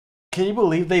Can you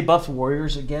believe they buffed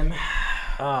Warriors again?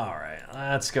 Alright,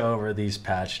 let's go over these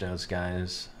patch notes,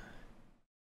 guys.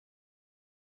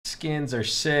 Skins are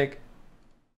sick.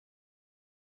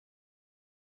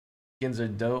 Skins are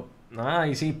dope. Ah,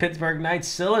 you see Pittsburgh Knights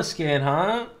Scylla skin,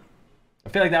 huh? I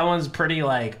feel like that one's pretty,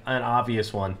 like, an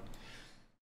obvious one.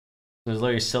 There's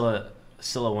literally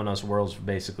Scylla won us worlds,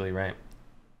 basically, right?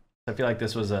 I feel like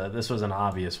this was an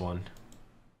obvious one.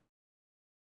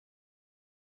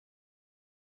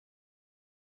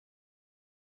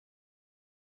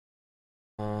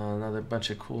 Another bunch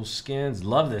of cool skins.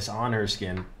 Love this Honor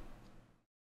skin.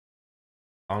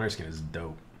 Honor skin is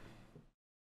dope.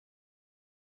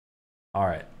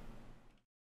 Alright.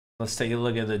 Let's take a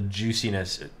look at the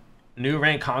juiciness. New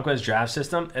rank conquest draft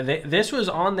system. This was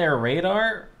on their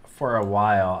radar for a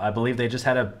while. I believe they just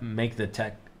had to make the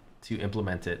tech to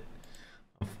implement it.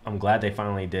 I'm glad they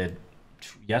finally did.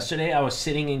 Yesterday, I was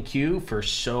sitting in queue for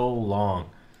so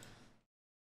long.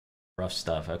 Rough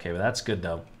stuff. Okay, but that's good,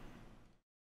 though.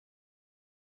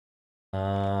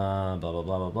 Blah, blah, blah,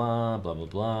 blah, blah, blah, blah,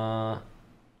 blah.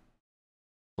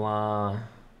 Blah.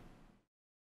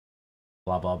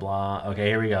 Blah, blah, blah. Okay,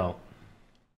 here we go.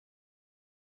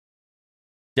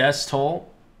 Death's Toll.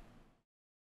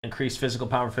 Increased physical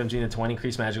power 15 to 20.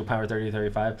 Increased magical power 30 to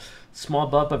 35. Small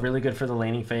buff, but really good for the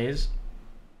laning phase.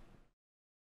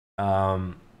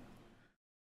 Definitely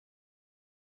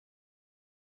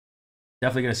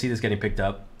gonna see this getting picked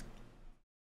up.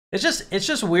 It's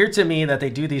just weird to me that they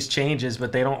do these changes,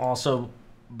 but they don't also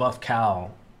buff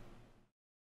Cal.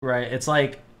 Right? It's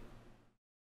like,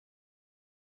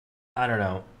 I don't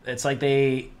know. It's like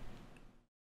they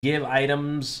give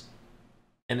items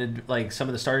and like some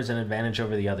of the starters an advantage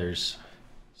over the others.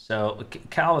 So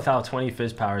Cal without 20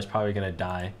 fizz power is probably gonna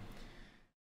die.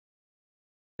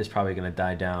 Is probably gonna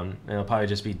die down. And it'll probably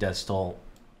just be Death's Toll,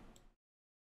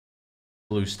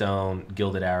 Bluestone,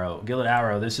 Gilded Arrow. Gilded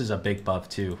Arrow, this is a big buff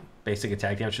too. Basic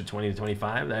attack damage from 20 to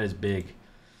 25. That is big.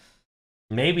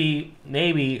 Maybe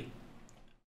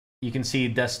you can see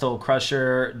Death's Toll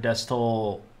Crusher, Death's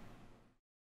Toll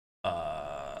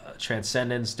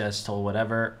Transcendence, Death's Toll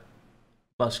whatever.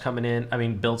 Buffs coming in. I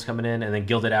mean builds coming in, and then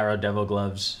Gilded Arrow, Devil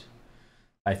Gloves,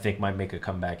 I think might make a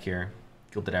comeback here.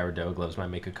 Gilded Arrow, Devil Gloves might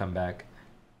make a comeback.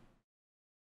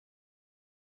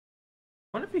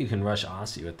 I wonder if you can rush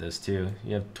Aussie with this too.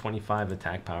 You have 25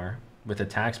 attack power. With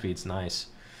attack speed, it's nice.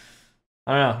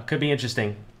 I don't know. Could be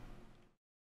interesting.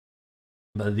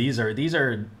 But these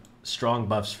are strong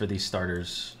buffs for these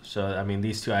starters. So I mean,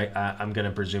 these two I'm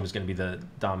gonna presume is gonna be the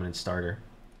dominant starter.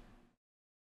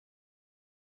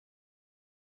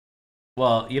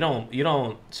 Well, you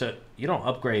don't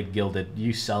upgrade Gilded.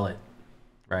 You sell it,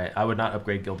 right? I would not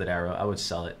upgrade Gilded Arrow. I would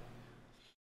sell it.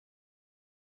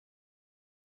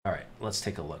 All right, let's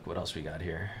take a look. What else we got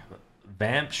here?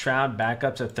 Vamp Shroud back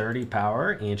up to 30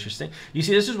 power. Interesting. You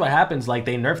see, this is what happens. Like,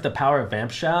 they nerf the power of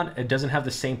Vamp Shroud. It doesn't have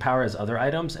the same power as other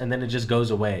items, and then it just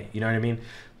goes away. You know what I mean?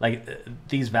 Like,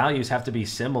 these values have to be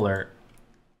similar.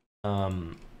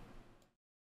 You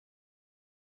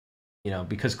know,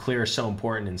 because clear is so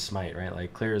important in Smite, right?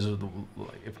 Like, clear is,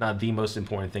 if not the most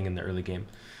important thing in the early game.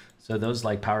 So those,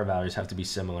 like, power values have to be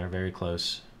similar, very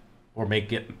close. Or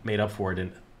get made up for it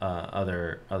in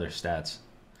other stats.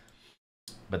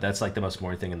 But that's like the most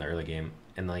important thing in the early game.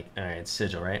 And like, all right,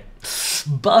 Sigil, right?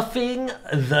 Buffing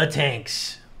the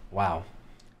tanks. Wow.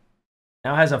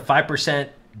 Now has a 5%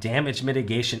 damage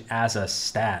mitigation as a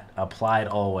stat applied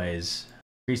always.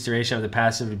 Increased duration of the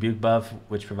passive rebuke buff,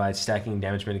 which provides stacking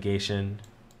damage mitigation.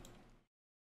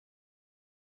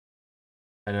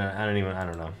 I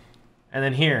don't know. And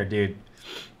then here, dude.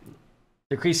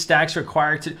 Decreased stacks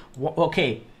required to,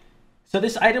 okay. So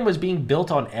this item was being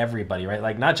built on everybody, right?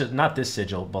 Like not this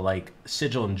Sigil, but like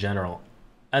Sigil in general.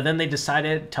 And then they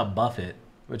decided to buff it,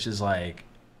 which is like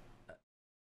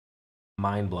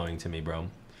mind-blowing to me, bro.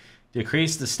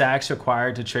 Decrease the stacks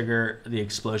required to trigger the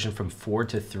explosion from 4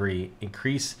 to 3.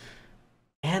 Increase,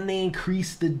 and they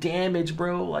increase the damage,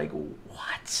 bro. Like,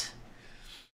 what?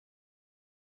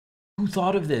 Who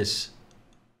thought of this?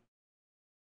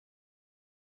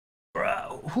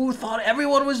 Bro, who thought?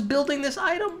 Everyone was building this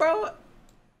item, bro.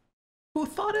 Who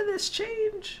thought of this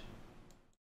change?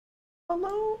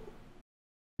 Hello?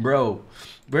 Bro,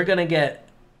 we're gonna get...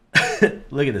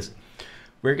 Look at this.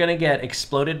 We're gonna get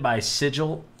exploded by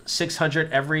Sigil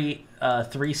 600 every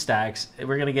 3 stacks.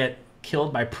 We're gonna get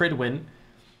killed by Pridwin.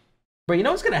 Bro, you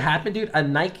know what's gonna happen, dude? A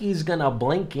Nike's gonna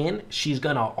blink in. She's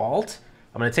gonna ult.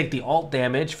 I'm gonna take the ult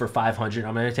damage for 500.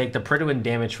 I'm gonna take the Pridwin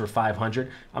damage for 500.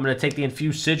 I'm gonna take the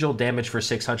infused Sigil damage for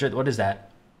 600. What is that?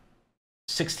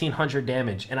 1600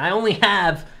 damage. And I only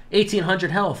have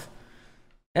 1800 health.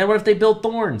 And what if they build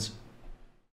Thorns?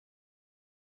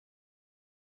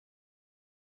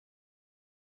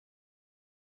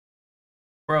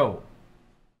 Bro,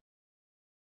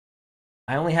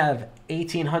 I only have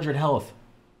 1,800 health.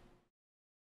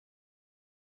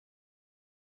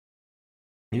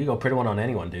 You can go pretty one on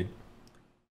anyone, dude.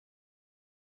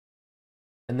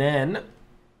 And then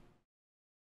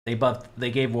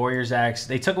they gave Warriors Axe.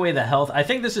 They took away the health. I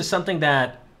think this is something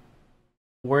that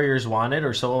Warriors wanted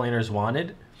or solo laners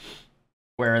wanted,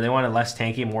 where they wanted less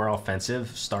tanky, more offensive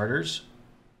starters.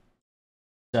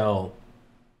 So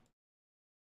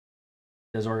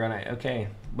does Organize, okay,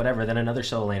 whatever, then another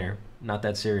solo laner. Not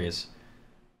that serious.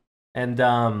 And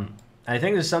I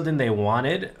think this is something they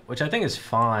wanted, which I think is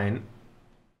fine.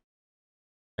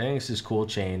 I think this is cool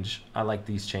change. I like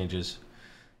these changes.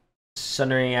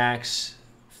 Sundering Axe,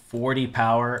 40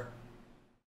 power.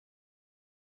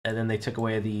 And then they took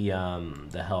away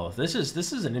the health. This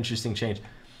is an interesting change.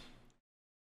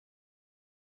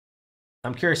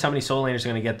 I'm curious how many solo laners are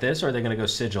going to get this, or are they going to go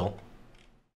Sigil?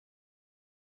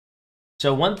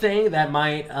 So one thing that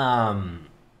might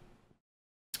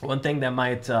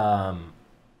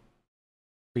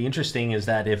be interesting is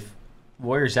that if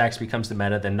Warriors Axe becomes the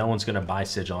meta, then no one's going to buy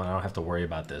Sigil, and I don't have to worry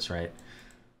about this, right?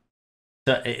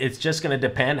 So it's just going to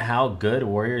depend how good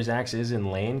Warriors Axe is in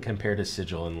lane compared to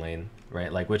Sigil in lane,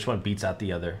 right? Like which one beats out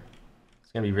the other.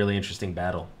 It's going to be a really interesting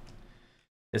battle.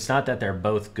 It's not that they're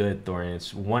both good, Thorian.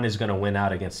 It's one is going to win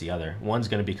out against the other. One's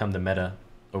going to become the meta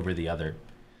over the other.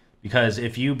 Because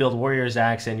if you build Warriors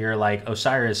Axe and you're like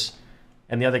Osiris,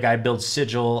 and the other guy builds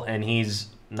Sigil and he's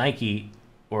Nike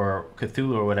or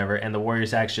Cthulhu or whatever, and the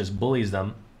Warriors Axe just bullies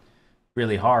them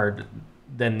really hard,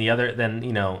 then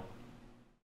you know,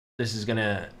 this is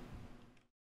gonna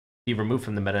be removed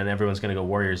from the meta and everyone's gonna go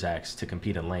Warriors Axe to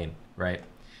compete in lane, right?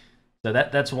 So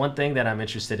that's one thing that I'm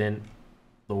interested in.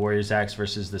 The Warriors Axe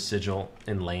versus the Sigil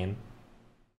in lane.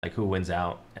 Like who wins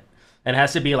out. And it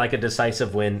has to be like a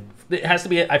decisive win. It has to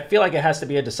be. I feel like it has to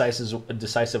be a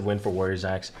decisive win for Warriors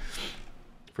Axe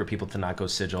for people to not go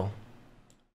Sigil.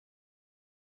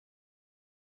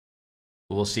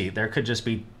 We'll see. There could just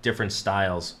be different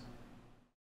styles.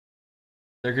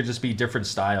 There could just be different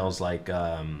styles, like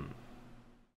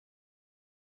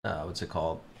what's it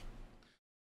called?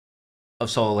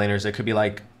 Of solo laners. It could be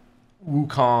like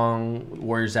Wukong,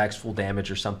 Warriors Axe full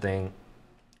damage or something,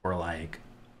 or like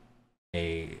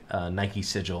a Nike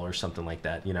Sigil or something like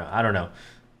that. You know, I don't know.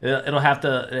 It'll have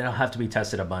to be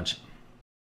tested a bunch.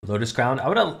 Lotus Crown. I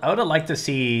would have liked to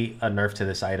see a nerf to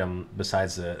this item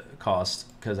besides the cost,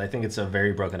 because I think it's a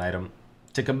very broken item.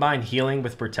 To combine healing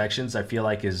with protections, I feel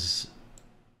like is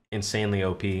insanely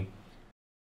OP. And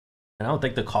I don't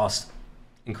think the cost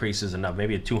increase is enough.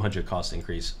 Maybe a 200 cost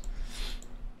increase.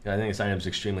 I think this item is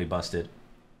extremely busted.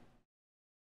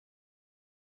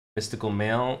 Mystical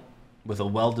Mail with a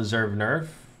well-deserved nerf.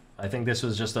 I think this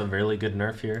was just a really good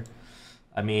nerf here.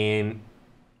 I mean,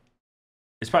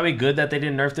 it's probably good that they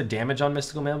didn't nerf the damage on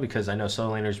Mystical Mail, because I know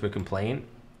solo laners would complain.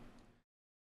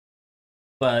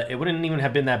 But it wouldn't even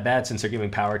have been that bad since they're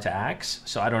giving power to Axe.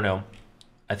 So I don't know.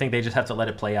 I think they just have to let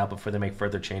it play out before they make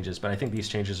further changes. But I think these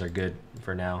changes are good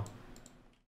for now.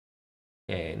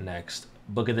 Okay, next.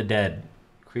 Book of the Dead.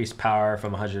 Increase power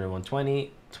from 100 to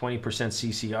 120. 20%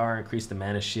 CCR. Increase the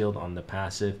mana shield on the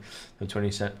passive from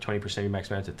 20% your max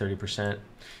mana to 30%.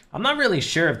 I'm not really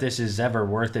sure if this is ever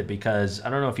worth it, because I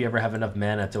don't know if you ever have enough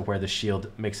mana to where the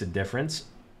shield makes a difference.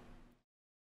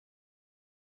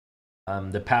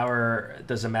 The power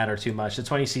doesn't matter too much. The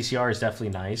 20 CCR is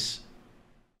definitely nice.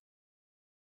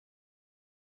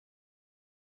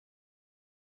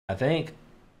 I think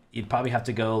you'd probably have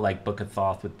to go like Book of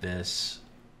Thoth with this.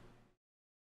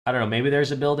 I don't know, maybe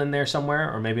there's a build in there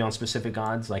somewhere, or maybe on specific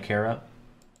gods like Hera.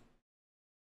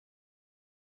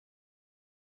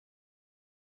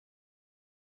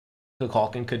 The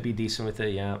Kalkin could be decent with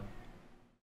it, yeah.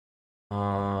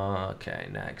 Okay,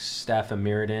 next. Staff of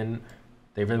Mirrodin.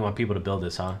 They really want people to build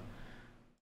this, huh?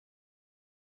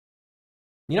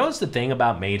 You know what's the thing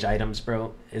about mage items,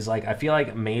 bro? Is like, I feel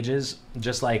like mages,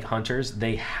 just like hunters,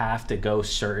 they have to go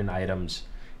certain items.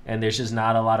 And there's just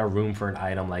not a lot of room for an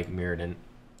item like Mirrodin.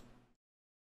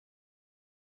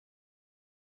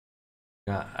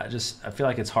 I feel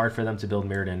like it's hard for them to build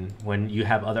Mirrodin when you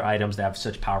have other items that have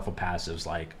such powerful passives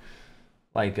like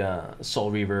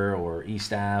Soul Reaver or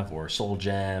E-Staff or Soul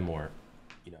Gem, or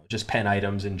you know, just pen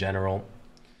items in general.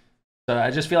 So I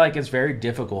just feel like it's very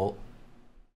difficult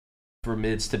for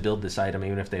mids to build this item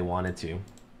even if they wanted to.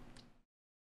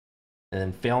 And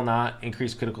then Fail Not,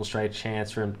 increase critical strike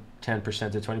chance from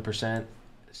 10% to 20%.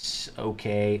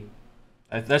 Okay.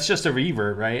 That's just a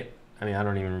revert, right? I mean, I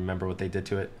don't even remember what they did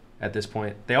to it at this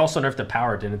point. They also nerfed the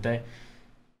power, didn't they?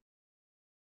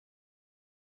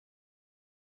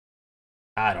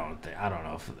 I don't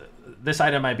know if this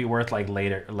item might be worth like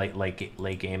later,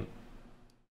 late game.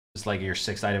 It's like your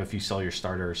 6th item if you sell your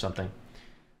starter or something.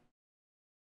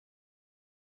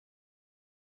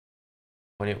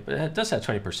 20, but it does have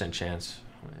 20% chance.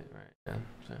 Right, yeah.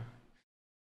 So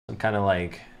some kind of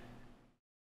like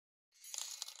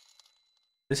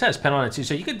this has pen on it too,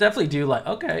 so you could definitely do like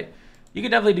okay, you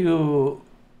could definitely do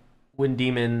Wind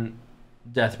Demon,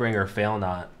 Deathbringer, Fail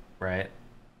Not, right?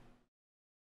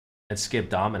 And skip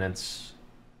Dominance.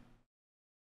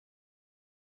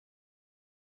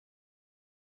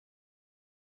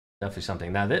 Definitely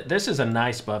something. Now this is a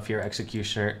nice buff here,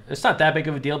 Executioner. It's not that big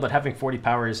of a deal, but having 40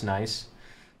 power is nice.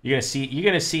 You're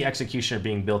gonna see Executioner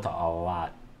being built a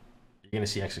lot. You're gonna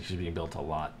see Executioner being built a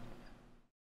lot.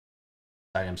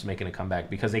 Items making a comeback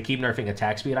because they keep nerfing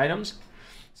attack speed items.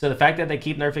 So the fact that they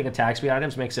keep nerfing attack speed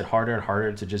items makes it harder and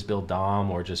harder to just build Dom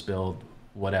or just build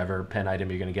whatever pen item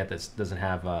you're gonna get that doesn't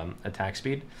have attack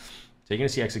speed. So you're gonna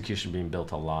see Execution being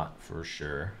built a lot for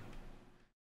sure.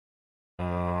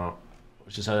 So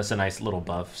that's a nice little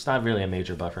buff. It's not really a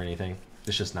major buff or anything.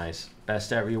 It's just nice. Best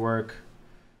stat rework.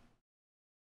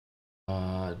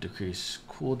 Decrease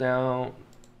cooldown.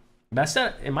 Best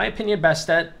stat, in my opinion, best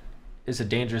stat is a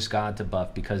dangerous god to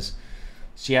buff because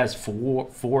she has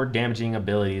four damaging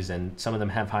abilities and some of them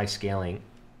have high scaling.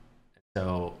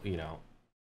 So, you know,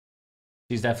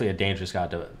 she's definitely a dangerous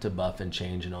god to buff and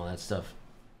change and all that stuff.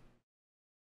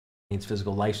 Needs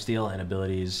physical lifesteal and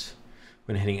abilities.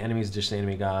 When hitting enemies, additional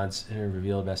enemy gods,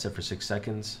 reveal best set for 6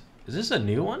 seconds. Is this a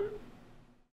new one?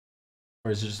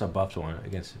 Or is it just a buffed one? I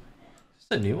guess. Is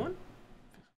this a new one?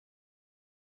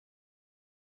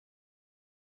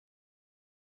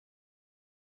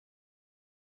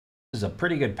 This is a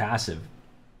pretty good passive.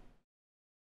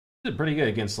 This is pretty good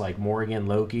against like Morrigan,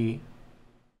 Loki.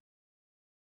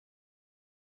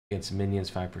 Against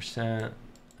minions 5%.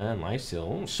 And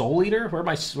lifesteal. Soul Eater?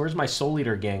 Where's my Soul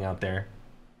Eater gang out there?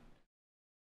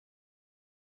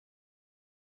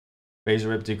 Razor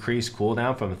Rip decrease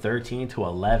cooldown from 13 to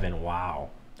 11. Wow,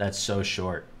 that's so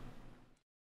short.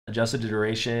 Adjusted the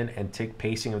duration and tick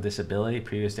pacing of this ability.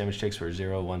 Previous damage takes were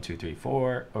 0, 1, 2, 3,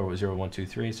 4, or 0, 1, 2,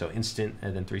 3. So instant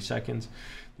and then 3 seconds.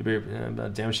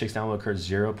 The damage takes down will occur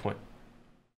 0.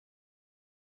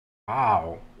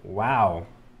 Wow, wow.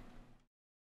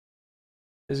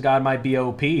 This god might be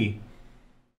OP.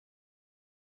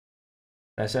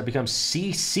 That becomes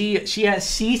CC. She has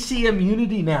CC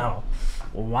immunity now.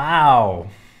 Wow.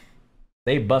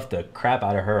 They buffed the crap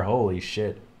out of her. Holy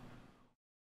shit.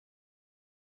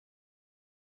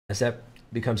 As that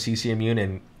becomes CC immune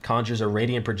and conjures a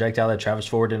radiant projectile that travels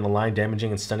forward in a line,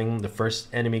 damaging and stunning the first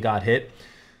enemy got hit.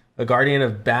 A Guardian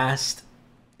of Bast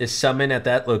is summoned at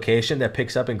that location that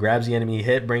picks up and grabs the enemy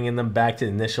hit, bringing them back to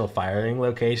the initial firing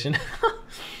location.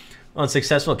 On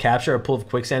successful capture, a pool of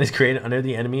quicksand is created under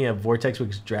the enemy, a vortex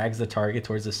which drags the target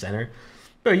towards the center.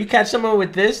 Bro, you catch someone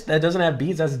with this that doesn't have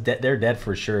beads, they're dead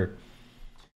for sure.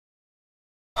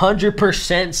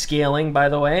 100% scaling, by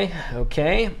the way.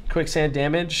 Okay. Quicksand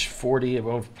damage, 40 at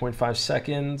 1.5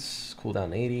 seconds.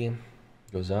 Cooldown 80.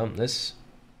 Goes up. This.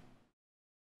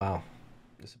 Wow.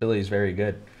 This ability is very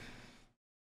good.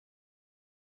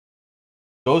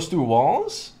 Goes through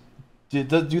walls?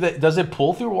 Does it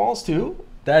pull through walls too?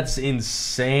 That's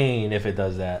insane if it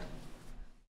does that.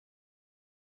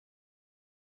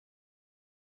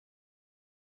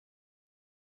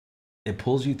 It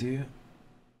pulls you through.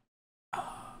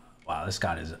 Wow, this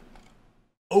god is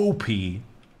OP.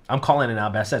 I'm calling it now,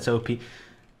 best. That's OP.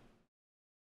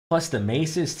 Plus the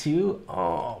maces too.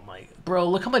 Oh my, bro,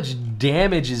 look how much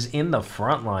damage is in the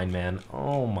front line, man.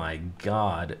 Oh my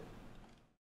god.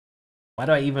 Why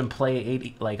do I even play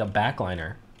 80 like a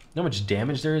backliner? You know how much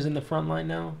damage there is in the front line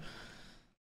now?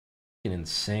 Fucking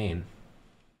insane.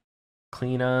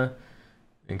 Cleana.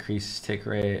 Increase tick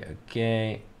rate.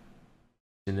 Okay.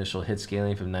 Initial hit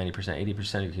scaling from 90%,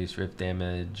 80%, increased rip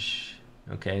damage.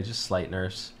 Okay, just slight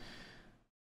nerfs.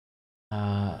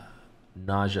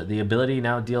 Nausea. The ability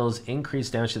now deals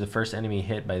increased damage to the first enemy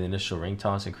hit by the initial ring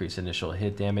toss. Increased initial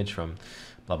hit damage from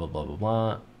blah, blah, blah, blah,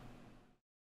 blah.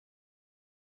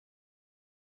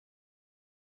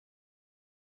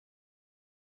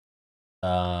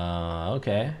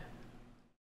 Okay.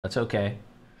 That's okay.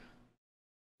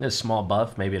 There's a small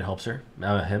buff. Maybe it helps her.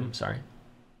 Him, sorry.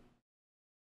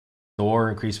 Thor,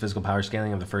 increased physical power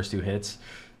scaling of the first 2 hits.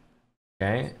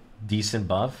 Okay. Decent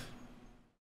buff.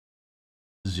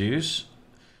 Zeus.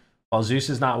 While Zeus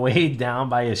is not weighed down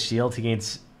by his shield, he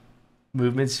gains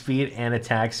movement speed and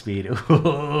attack speed.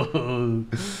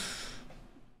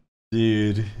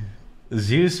 Dude.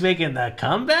 Zeus making the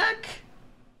comeback?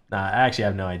 Nah, I actually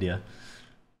have no idea.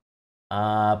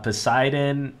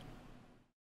 Poseidon,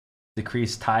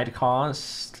 decrease tide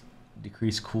cost,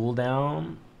 decrease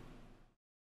cooldown,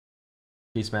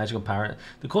 increase magical power.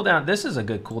 The cooldown, this is a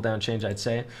good cooldown change, I'd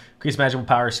say. Increase magical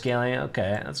power scaling.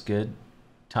 Okay, that's good.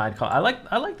 Tide cost.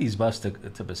 I like these buffs to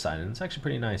Poseidon. It's actually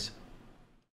pretty nice.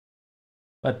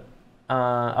 But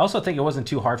I also think it wasn't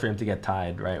too hard for him to get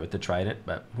tied, right, with the trident.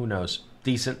 But who knows?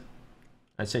 Decent.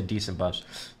 I'd say decent buffs.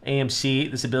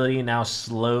 AMC, this ability now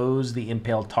slows the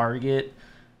impaled target.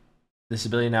 This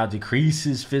ability now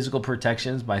decreases physical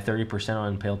protections by 30%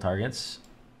 on impaled targets.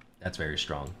 That's very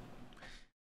strong.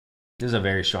 This is a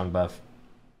very strong buff.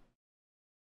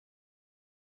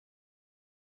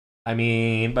 I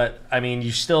mean,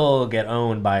 you still get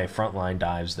owned by frontline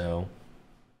dives, though.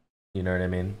 You know what I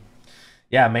mean?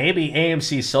 Yeah, maybe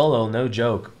AMC solo, no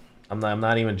joke. I'm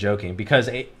not even joking, because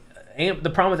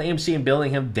the problem with AMC and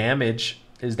building him damage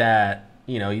is that,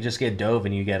 you know, you just get dove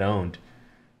and you get owned.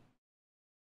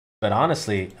 But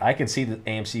honestly, I can see the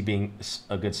AMC being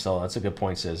a good solo. That's a good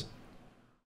point, Sis.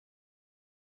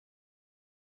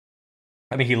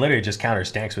 I mean, he literally just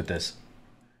counters tanks with this.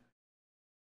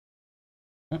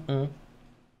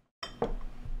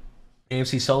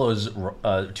 AMC solo is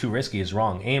too risky is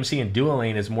wrong. AMC in dual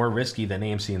lane is more risky than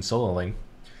AMC in solo lane.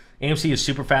 AMC is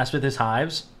super fast with his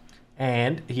hives,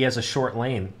 and he has a short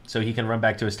lane, so he can run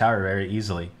back to his tower very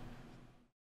easily.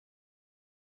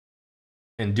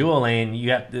 In dual lane,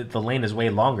 you have the lane is way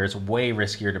longer. It's way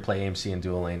riskier to play AMC in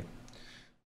dual lane.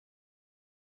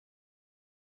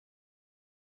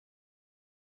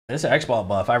 This is an X-Ball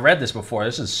buff. I read this before.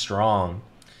 This is strong.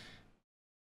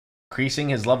 Increasing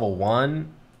his level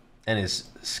 1 and his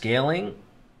scaling.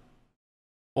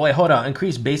 Oh, wait, hold on.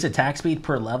 Increase base attack speed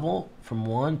per level from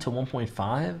 1 to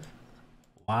 1.5?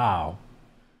 Wow.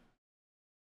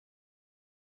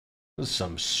 This is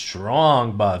some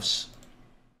strong buffs.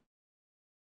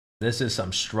 This is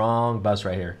some strong buffs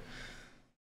right here.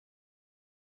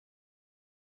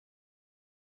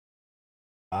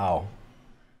 Wow.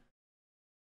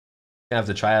 Gonna have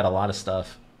to try out a lot of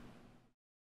stuff.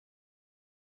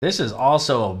 This is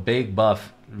also a big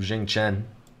buff, Jing Chen.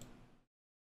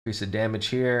 Increase the damage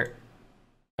here.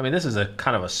 I mean, this is a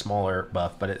kind of a smaller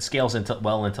buff, but it scales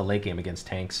well into late game against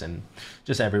tanks and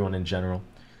just everyone in general.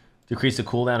 Decrease the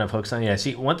cooldown of hooks on. Yeah,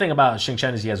 see, one thing about Xing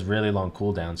Chen is he has really long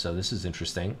cooldown, so this is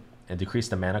interesting. And decrease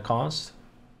the mana cost.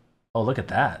 Oh, look at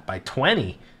that. By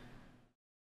 20.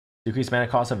 Decrease mana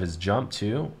cost of his jump,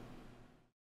 too.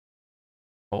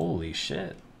 Holy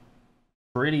shit.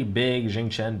 Pretty big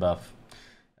Xing Chen buff.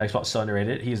 Xbox so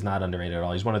underrated. He's not underrated at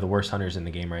all. He's one of the worst hunters in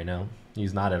the game right now.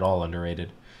 He's not at all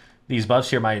underrated. These buffs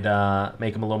here might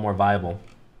make him a little more viable.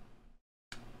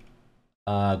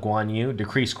 Guan Yu,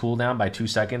 decrease cooldown by 2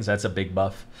 seconds. That's a big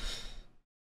buff.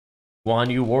 Guan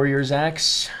Yu Warrior's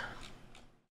Axe.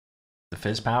 The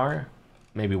fizz power.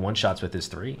 Maybe one shots with his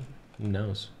 3. Who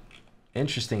knows?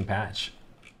 Interesting patch.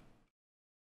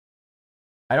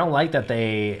 I don't like that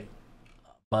they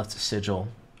buffed Sigil.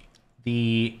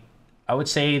 I would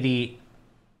say the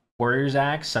Warrior's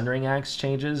Axe, Sundering Axe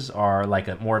changes are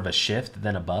like more of a shift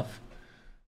than a buff.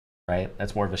 Right?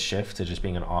 That's more of a shift to just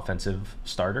being an offensive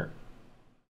starter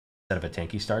instead of a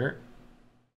tanky starter.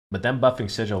 But them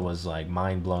buffing Sigil was like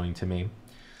mind-blowing to me.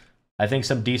 I think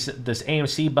this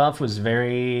AMC buff was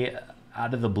very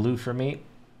out of the blue for me.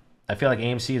 I feel like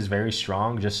AMC is very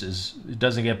strong, just as it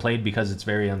doesn't get played because it's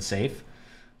very unsafe.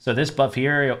 So this buff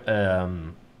here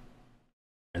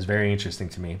is very interesting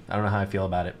to me. I don't know how I feel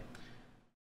about it.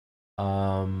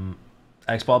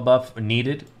 X-Ball buff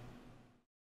needed.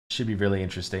 Should be really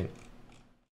interesting.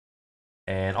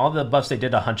 And all the buffs they did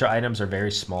to Hunter items are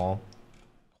very small.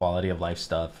 Quality of life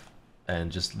stuff.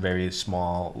 And just very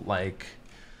small, like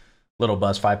little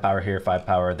buffs. 5 power here, 5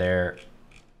 power there.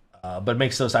 But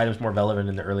makes those items more relevant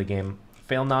in the early game.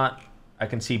 Fail Not, I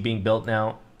can see being built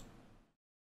now.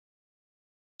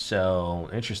 So,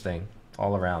 interesting.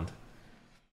 All around. Can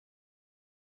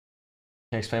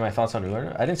I explain my thoughts on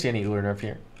Uller? I didn't see any Uller nerf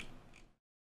here.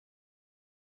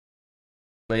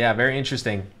 But yeah, very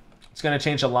interesting. It's going to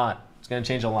change a lot. It's going to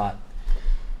change a lot.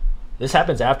 This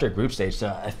happens after group stage, so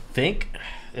I think...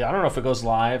 I don't know if it goes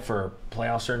live for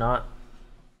playoffs or not.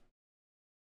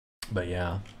 But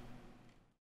yeah.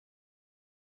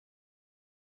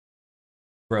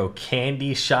 Bro,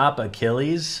 Candy Shop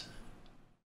Achilles?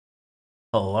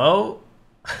 Hello?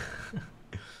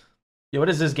 Yo, what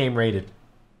is this game rated?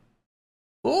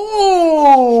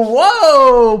 Ooh,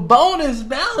 whoa! Bonus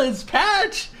balance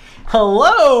patch!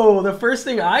 Hello! The first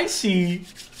thing I see.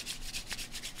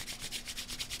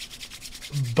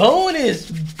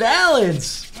 Bonus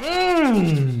balance!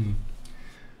 I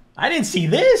didn't see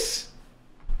this.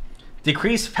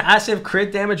 Decreased passive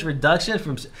crit damage reduction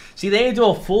from... See, they didn't do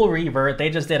a full revert.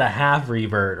 They just did a half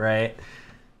revert, right?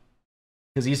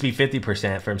 Because it used to be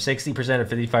 50%. From 60%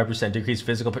 to 55%. Decreased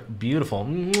physical... Beautiful.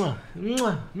 Mwah,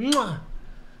 mwah, mwah.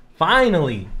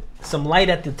 Finally, some light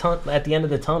at the end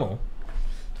of the tunnel.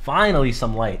 Finally,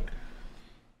 some light.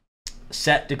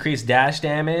 Set decreased dash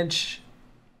damage.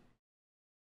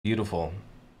 Beautiful.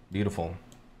 Beautiful.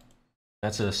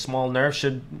 That's a small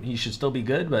nerf. He should still be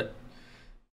good, but...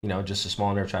 You know, just a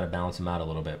small nerf, try to balance him out a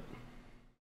little bit.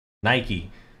 Nike.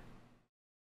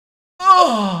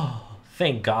 Oh,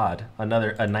 thank God. A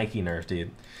Nike nerf,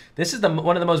 dude. This is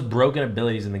one of the most broken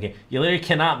abilities in the game. You literally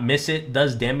cannot miss it.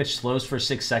 Does damage, slows for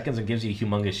 6 seconds, and gives you a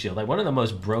humongous shield. Like, one of the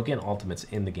most broken ultimates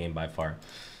in the game by far.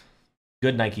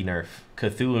 Good Nike nerf.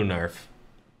 Cthulhu nerf.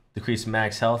 Decreased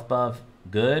max health buff.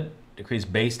 Good.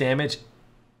 Decreased base damage.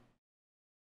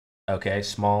 Okay,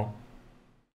 small.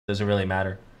 Doesn't really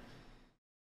matter.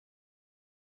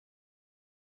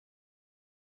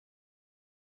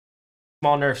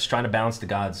 Small nerfs trying to balance the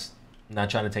gods, not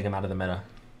trying to take them out of the meta.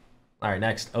 All right,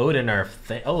 next Odin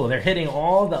nerf. Oh, they're hitting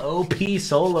all the OP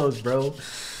solos, bro.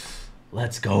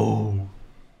 Let's go.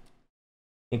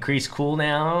 Increase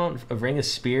cooldown of Ring of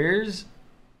Spears.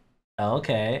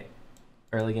 Okay.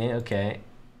 Early game. Okay.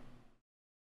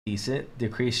 Decent.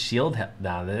 Decrease shield health.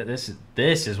 Nah, this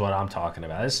is what I'm talking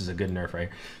about. This is a good nerf right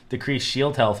here. Decrease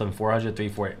shield health from 400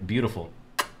 340. Beautiful.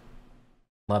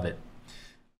 Love it.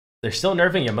 They're still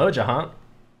nerfing Yamoja, huh?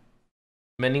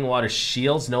 Mending Water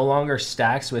shields no longer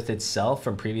stacks with itself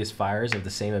from previous fires of the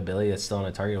same ability that's still on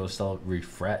a target will still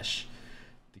refresh.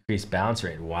 Decreased bounce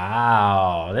rate.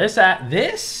 Wow.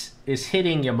 This is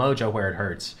hitting Yamoja where it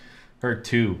hurts. Hurt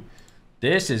 2.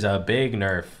 This is a big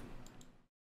nerf.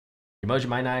 Yamoja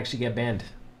might not actually get banned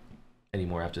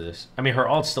anymore after this. I mean, her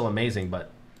ult's still amazing,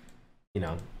 but, you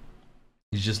know,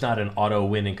 he's just not an auto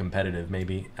win in competitive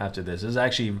maybe after this. This is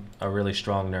actually a really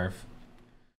strong nerf.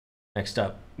 Next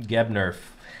up, Geb nerf.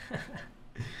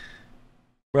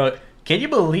 Bro, can you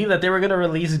believe that they were going to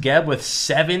release Geb with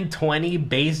 720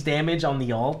 base damage on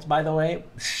the ult, by the way?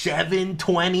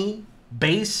 720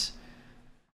 base?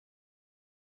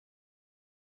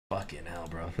 Fucking hell,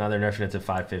 bro. Now they're nerfing it to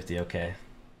 550. Okay. A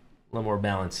little more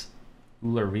balance.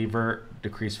 Uller revert.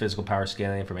 Decreased physical power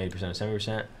scaling from 80% to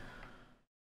 70%.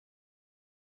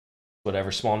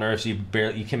 Whatever, small nerfs, you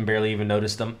can barely even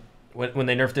notice them. When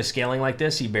they nerf the scaling like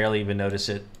this, you barely even notice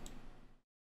it.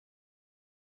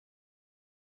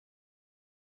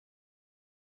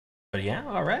 But yeah,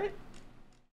 all right.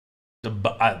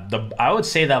 I would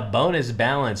say that bonus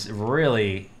balance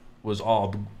really was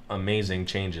all amazing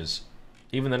changes.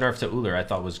 Even the nerf to Uller I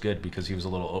thought was good because he was a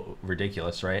little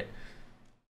ridiculous, right?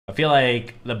 I feel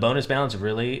like the bonus balance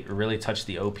really touched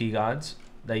the OP gods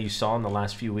that you saw in the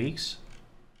last few weeks.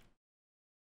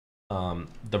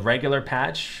 The regular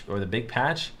patch or the big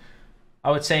patch,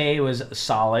 I would say it was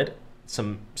solid.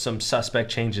 Some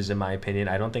suspect changes in my opinion.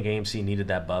 I don't think AMC needed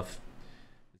that buff.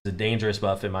 It's a dangerous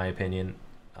buff in my opinion.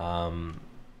 I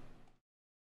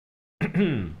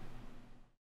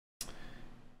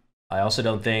also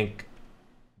don't think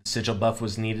the sigil buff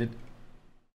was needed.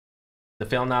 The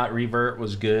fail not revert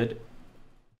was good.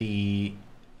 I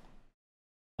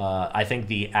think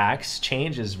the axe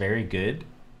change is very good.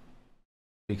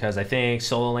 Because I think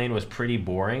solo lane was pretty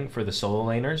boring for the solo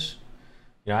laners.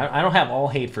 You know, I don't have all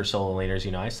hate for solo laners.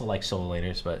 You know, I still like solo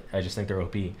laners, but I just think they're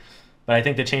OP. But I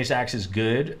think the change to axe is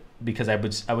good because I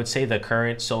would say the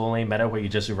current solo lane meta where you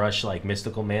just rush like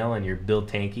mystical mail and your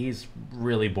build tanky is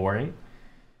really boring.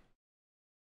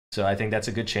 So I think that's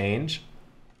a good change.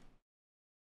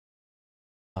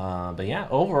 But yeah,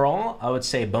 overall, I would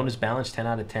say bonus balance 10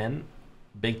 out of 10.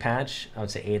 Big patch, I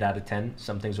would say 8 out of 10.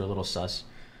 Some things were a little sus.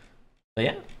 But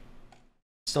yeah,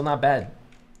 still not bad.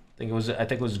 I think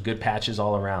it was good patches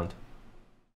all around.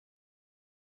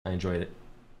 I enjoyed it.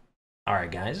 All right,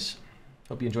 guys.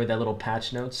 Hope you enjoyed that little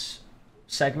patch notes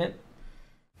segment.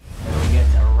 And we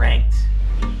get to ranked.